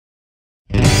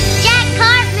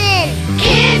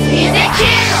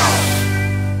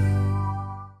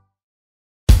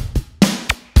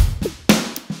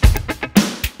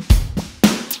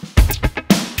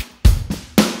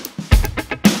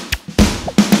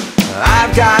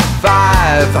I've got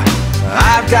five.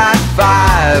 I've got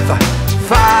five.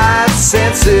 Five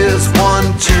senses. 1,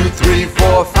 2, 3,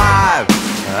 4, 5.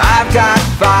 I've got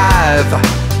five.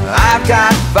 I've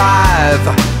got five.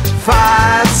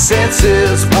 Five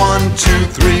senses. 1, 2,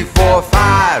 3, 4,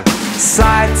 5.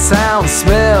 Sight, sound,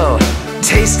 smell,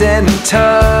 taste and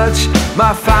touch.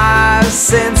 My five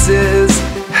senses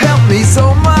help me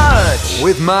so much.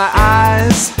 With my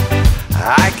eyes,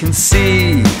 I can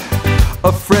see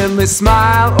a friendly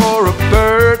smile or a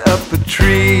bird up a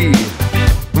tree.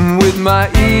 With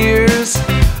my ears,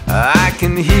 I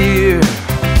can hear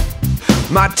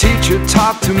my teacher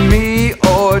talk to me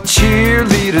or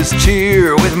cheerleaders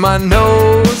cheer. With my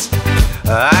nose,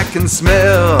 I can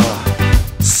smell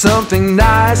something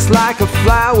nice like a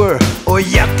flower or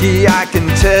yucky, I can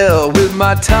tell. With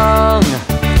my tongue,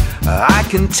 I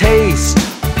can taste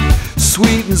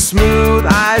sweet and smooth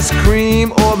ice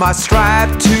cream or my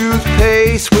striped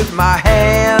toothpaste. With my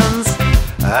hands,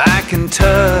 I can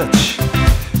touch,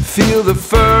 feel the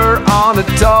fur on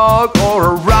a dog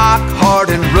or a rock hard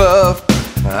and rough.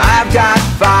 I've got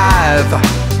five.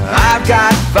 I've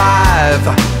got five.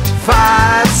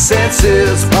 Five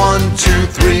senses. 1, 2,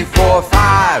 3, 4,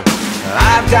 5.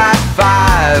 I've got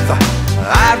five.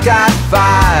 I've got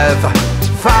five.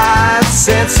 Five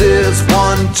senses.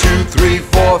 1, 2, 3,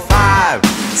 4, 5.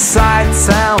 Sight,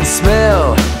 sound,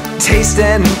 smell, taste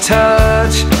and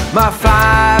touch. My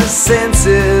five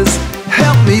senses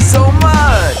help me so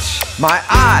much. My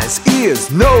eyes,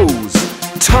 ears, nose,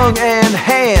 tongue and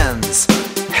hands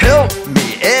help me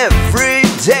every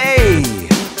day.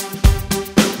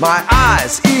 My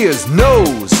eyes, ears,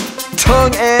 nose,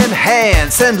 tongue and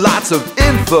hands send lots of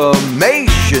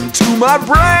information to my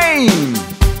brain.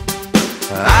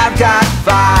 I've got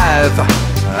five.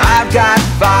 I've got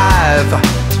five.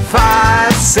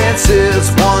 Five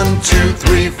senses. 1, 2,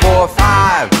 3, 4,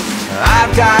 5.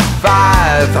 I've got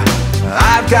five.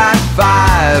 I've got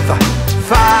five.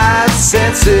 Five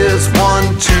senses.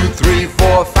 1, 2, 3,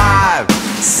 4, 5.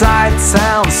 Sight,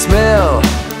 sound, smell,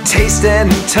 taste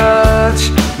and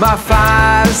touch. My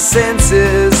five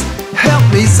senses help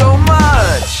me so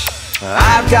much.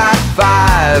 I've got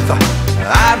five.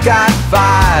 I've got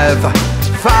five.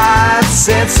 Five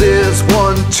senses.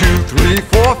 1, 2, 3,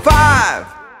 4, 5.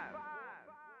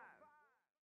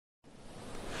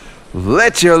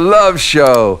 Let your love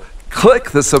show. Click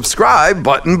the subscribe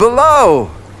button below.